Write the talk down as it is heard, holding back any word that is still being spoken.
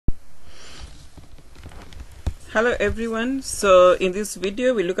Hello everyone, so in this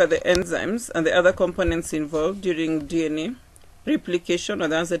video we look at the enzymes and the other components involved during DNA replication, or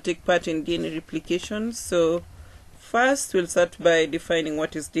the ones that take part in DNA replication. So first we'll start by defining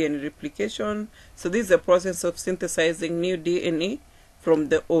what is DNA replication. So this is the process of synthesizing new DNA from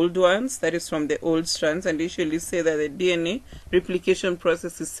the old ones, that is from the old strands, and usually say that the DNA replication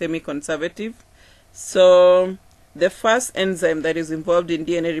process is semi-conservative. So the first enzyme that is involved in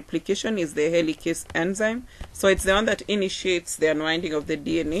DNA replication is the helicase enzyme. So it's the one that initiates the unwinding of the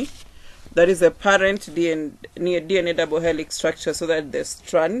DNA. That is a parent DNA double helix structure, so that the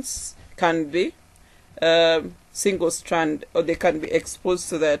strands can be single strand, or they can be exposed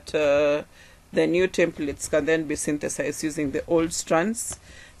so that the new templates can then be synthesized using the old strands.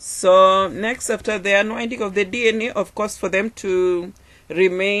 So next, after the unwinding of the DNA, of course, for them to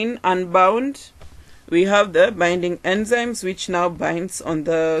remain unbound, we have the binding enzymes, which now binds on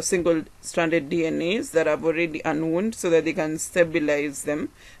the single-stranded DNAs that have already unwound, so that they can stabilize them,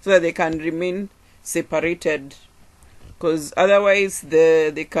 so that they can remain separated, because otherwise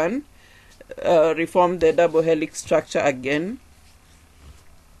they can reform the double helix structure again.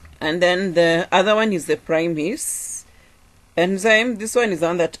 And then the other one is the primase enzyme. This one is the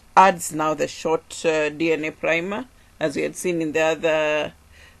one that adds now the short DNA primer, as we had seen in the other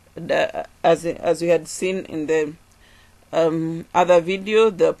as we had seen in the other video.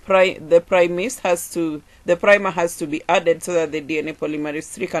 The primer has to be added so that the DNA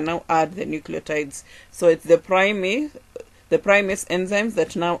polymerase III can now add the nucleotides. So it's the primase enzymes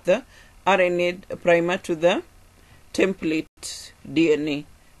that now the RNA primer to the template DNA,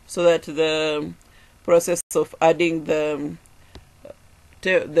 so that the process of adding the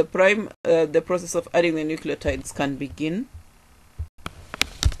process of adding the nucleotides can begin.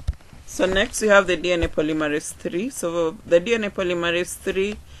 So next we have the DNA polymerase III. So the DNA polymerase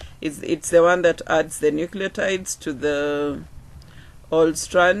III it's the one that adds the nucleotides to the old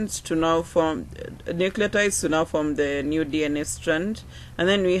strands to now form the new DNA strand. And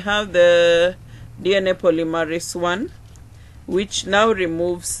then we have the DNA polymerase I, which now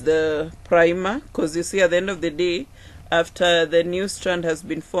removes the primer, because you see at the end of the day, after the new strand has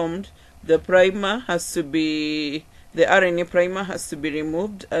been formed, the RNA primer has to be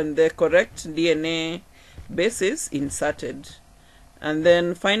removed and the correct DNA bases inserted. And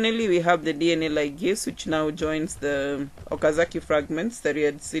then finally we have the DNA ligase, which now joins the Okazaki fragments that we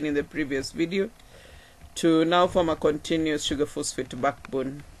had seen in the previous video to now form a continuous sugar phosphate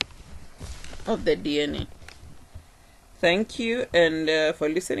backbone of the DNA. Thank you and for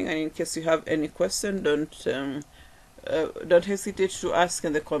listening, and in case you have any question, don't hesitate to ask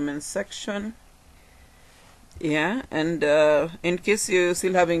in the comments section. Yeah, and in case you're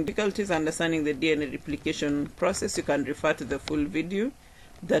still having difficulties understanding the DNA replication process, you can refer to the full video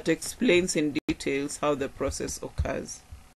that explains in details how the process occurs.